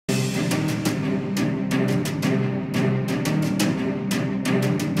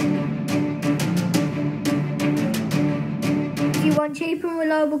want cheap and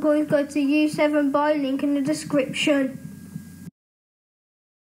reliable coins, go to U7 buy link in the description.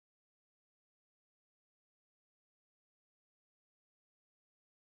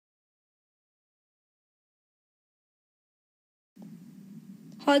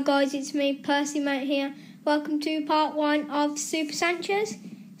 Hi guys, it's me, Percy Mate here. Welcome to part 1 of Super Sanchez.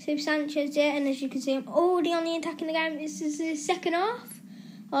 Super Sanchez, yeah, and as you can see, I'm already on the attack in the game. This is the second half.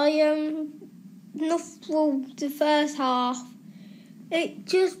 The first half, it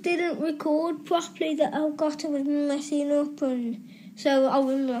just didn't record properly. That Elgato was messing up, and so I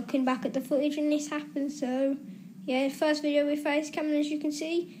was looking back at the footage and this happened. So yeah, first video with face cam, and as you can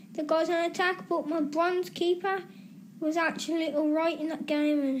see, the guy's on attack, but my bronze keeper was actually alright in that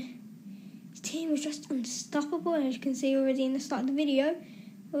game, and his team was just unstoppable. As you can see already in the start of the video,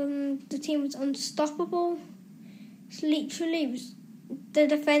 the team was unstoppable. It's literally, the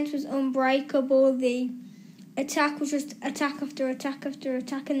defence was unbreakable. The attack was just attack after attack after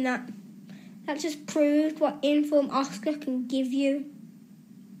attack, and that just proved what Inform Oscar can give you.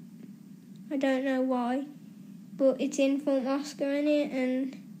 I don't know why, but it's Inform Oscar in it,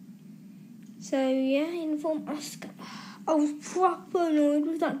 and so yeah, Inform Oscar. I was proper annoyed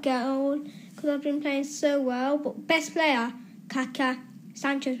with that goal because I've been playing so well. But best player, Kaka.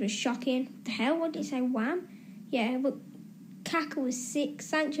 Sanchez was shocking. What the hell? What did you say? Wham? Yeah, but Kaka was sick.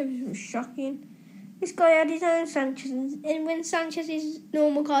 Sanchez was shocking. This guy had his own Sanchez, and when Sanchez's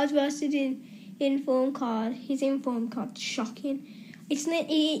normal cards versus his inform card, his inform card's shocking. He's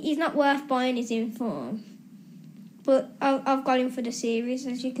not worth buying his inform. But I've got him for the series,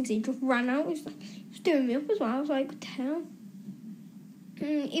 as you can see. Just ran out. He was doing me up as well. I was like, what the hell?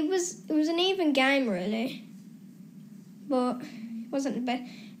 It was an even game, really. But it wasn't the best.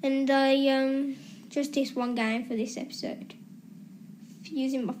 And I just this one game for this episode.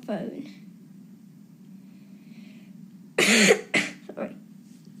 Using my phone. Sorry.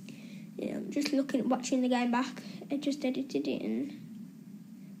 Yeah, I'm just watching the game back. I just edited it, and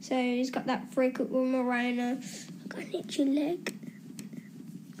so he's got that free kick with Moreno. I got an itchy leg.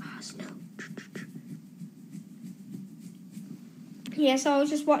 Oh, snow. Yeah, so I was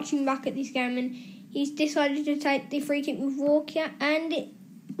just watching back at this game, and he's decided to take the free kick with Walker, and it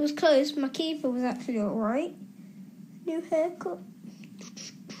was close. My keeper was actually alright. New haircut.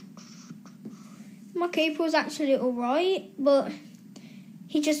 My keeper was actually alright, but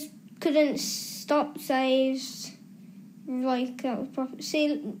he just couldn't stop saves. Like, that was proper.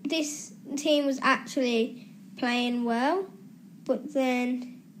 See, this team was actually playing well, but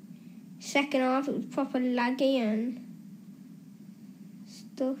then second half it was proper laggy and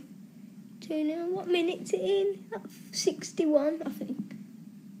stuff. 2-0. What minute's it in? 61, I think.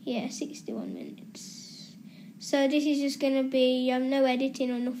 Yeah, 61 minutes. So this is just going to be no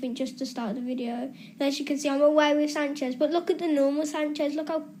editing or nothing, just to start the video. And as you can see, I'm away with Sanchez. But look at the normal Sanchez. Look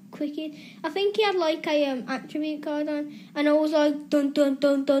how quick he is. I think he had like a attribute card on. And I was like, dun, dun,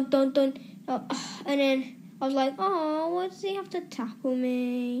 dun, dun, dun, dun. And then I was like, oh, why does he have to tackle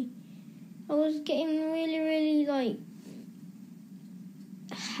me? I was getting really, really, like,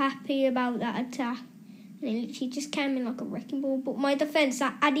 happy about that attack. And he literally just came in like a wrecking ball. But my defence,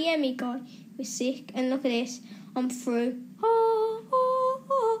 that Adiemi guy, was sick. And look at this. I'm through. Oh,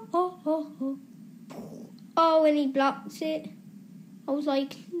 and he blocked it. I was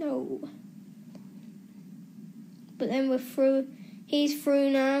like, no. But then we're through. He's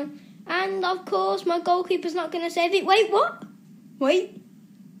through now. And, of course, my goalkeeper's not going to save it. Wait, what? Wait.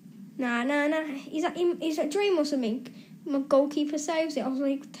 Nah. Is that dream or something? My goalkeeper saves it. I was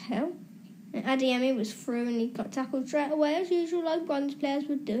like, what the hell? And Adiemi was through, and he got tackled straight away, as usual, like bronze players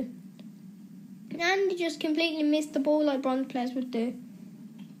would do. And he just completely missed the ball like bronze players would do.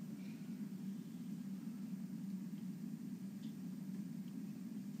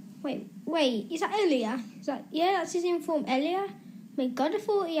 Wait, is that Elia? That's his inform, Elia? My God, I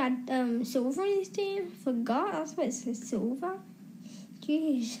thought he had silver in his team. I forgot, that's what it says, silver.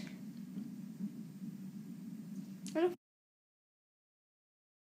 Jeez.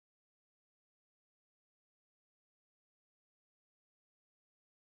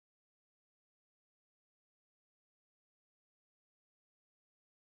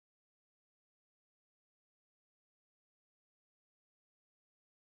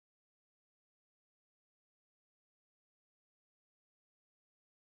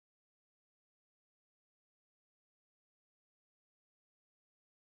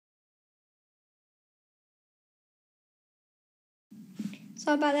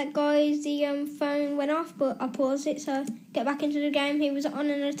 Sorry about that, guys. The phone went off, but I paused it, so get back into the game. He was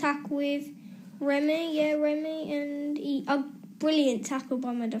on an attack with Remy, and a brilliant tackle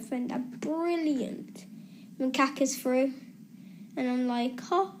by my defender. Brilliant. And Kaka's through. And I'm like,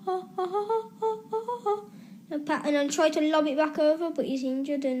 ha, ha, ha, ha, ha, ha, ha. And I tried to lob it back over, but he's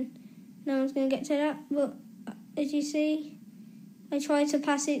injured and no one's going to get to that. But as you see, I tried to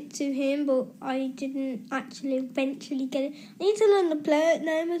pass it to him, but I didn't actually eventually get it. I need to learn the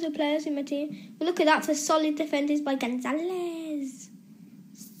name of the players in my team. But look at that for solid defenders by Gonzalez.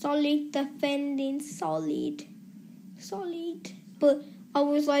 Solid defending, solid. But I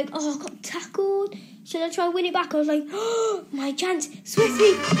was like, oh, I got tackled. Should I try and win it back? I was like, oh, my chance.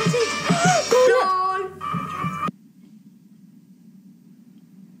 Swiftly. That's it. Goal.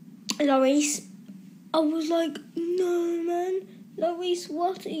 Lloris. I was like, no, man. Lloris,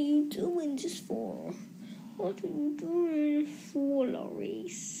 what are you doing this for? What are you doing for,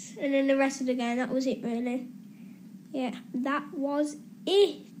 Lloris? And then the rest of the game, that was it, really. Yeah, that was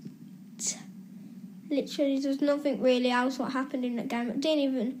it. Literally, there's nothing really else what happened in that game. I didn't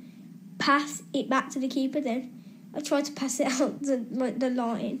even pass it back to the keeper then. I tried to pass it out the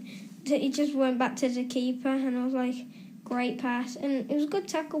line. It just went back to the keeper, and I was like, great pass. And it was a good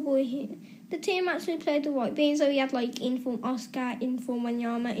tackle, boy. The team actually played the right, being so he had like inform Oscar, inform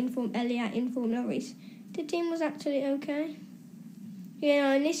Wanyama, inform Elliot, inform Lloris. The team was actually okay. You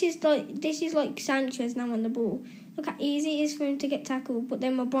know, and this is like Sanchez now on the ball. Look how easy it is for him to get tackled, but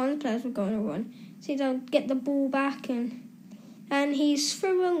then my bronze players were going to run. So he'll get the ball back and he's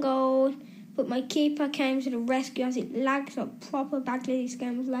through and goal. But my keeper came to the rescue as it lagged like proper badly. This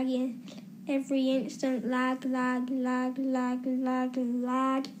game was lagging every instant. Lag.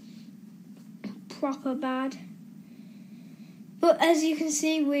 Proper bad. But as you can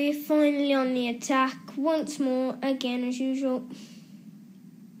see, we're finally on the attack once more, again as usual.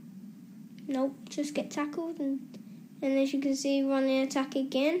 Nope, just get tackled and as you can see, we're on the attack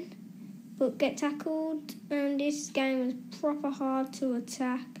again. But get tackled, and this game was proper hard to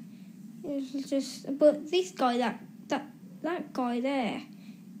attack. It was just, but this guy, that guy there,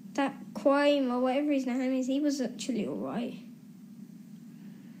 that Crime or whatever his name is, he was actually alright.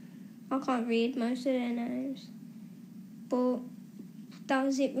 I can't read most of their names, but that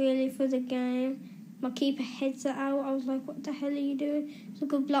was it really for the game. My keeper heads it out. I was like, what the hell are you doing? It's a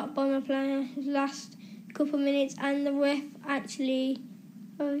good block by my player. Last couple of minutes, and the ref actually,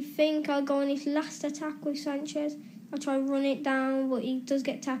 I think I'll go on his last attack with Sanchez. I'll try and run it down, but he does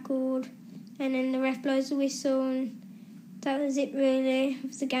get tackled. And then the ref blows the whistle, and that was it really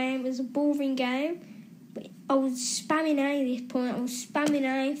of the game. It was a boring game. But I was spamming A at this point. I was spamming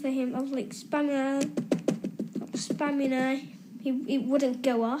A for him. I was like spamming A. It wouldn't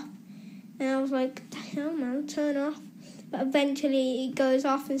go off. And I was like, hell man, turn off. But eventually it goes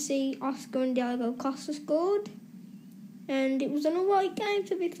off and see Oscar and Diego Costa scored. And it was an alright game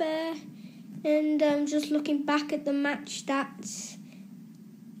to be fair. And just looking back at the match stats.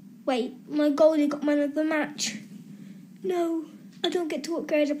 Wait, my goalie got man of the match. No, I don't get to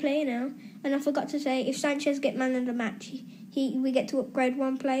upgrade a player now. And I forgot to say, if Sanchez get man of the match, we get to upgrade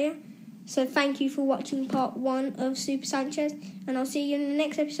one player. So thank you for watching part 1 of Super Sanchez. And I'll see you in the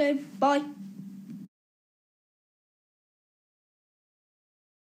next episode. Bye.